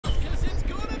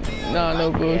Nah, no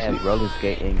Yeah, bullshit. roller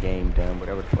skate in game done,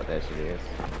 whatever the fuck that shit is.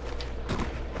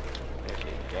 That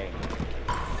shit game.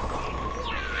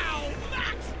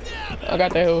 I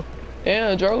got that hoe.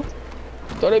 Damn, Dro.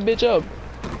 Throw that bitch up.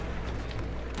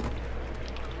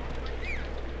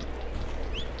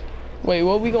 Wait,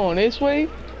 what, we going this way?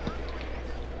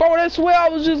 Bro, that's where I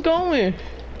was just going.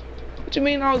 What you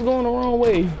mean I was going the wrong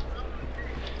way?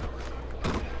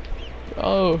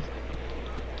 Oh.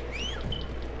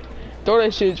 Throw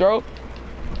that shit, Dro.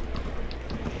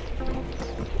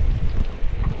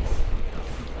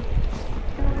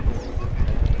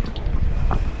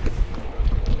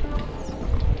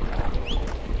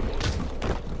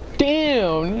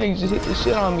 Damn, niggas just hit the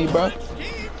shit on me, bro.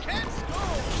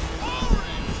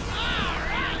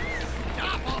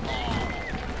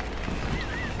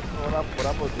 What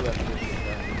I'm gonna do after this is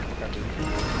done?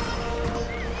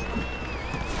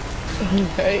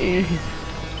 Hey.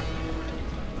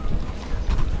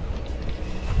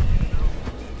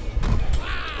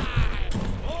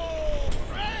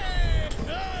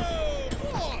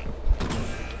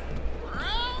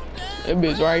 That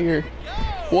bitch right here.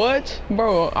 What?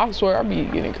 Bro, I swear I be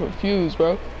getting confused,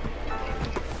 bro.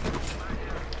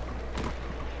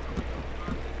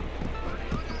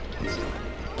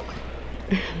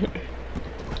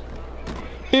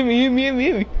 Hit me, hit me, hit me,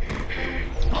 hit me.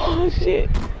 Oh, shit.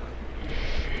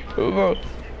 Bro.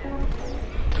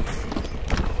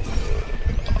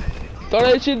 Throw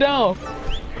that shit down.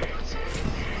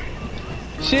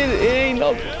 Shit, it ain't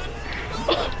no...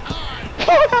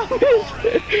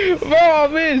 Bro, I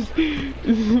missed.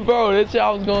 Bro, that shit, I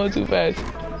was going too fast.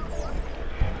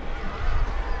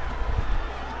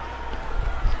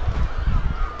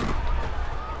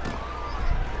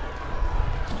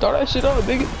 Throw that shit up,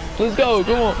 nigga. Let's go,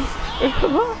 come on.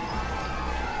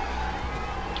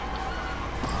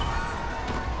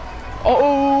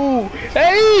 Oh,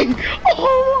 hey!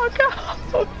 Oh my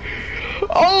god!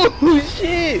 Oh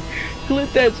shit! Clip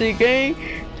that shit, gang.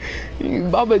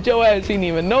 I bet your ass didn't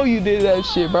even know you did that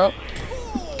shit, bro.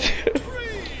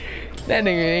 That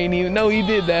nigga ain't even know he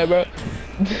did that, bro.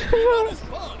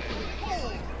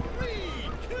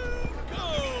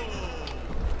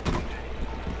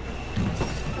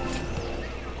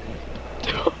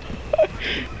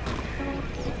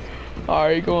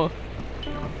 Alright, go on.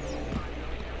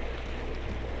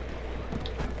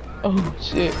 Oh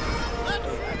shit.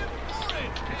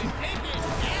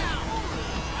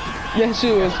 That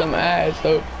shit was some ass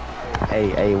though.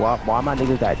 Hey, why my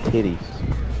niggas got titties?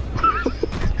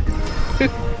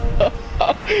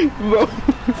 Bro.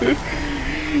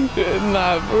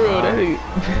 Nah, for real, that ain't.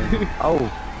 Oh,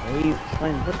 hey,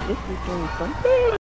 son, what is this doing, son?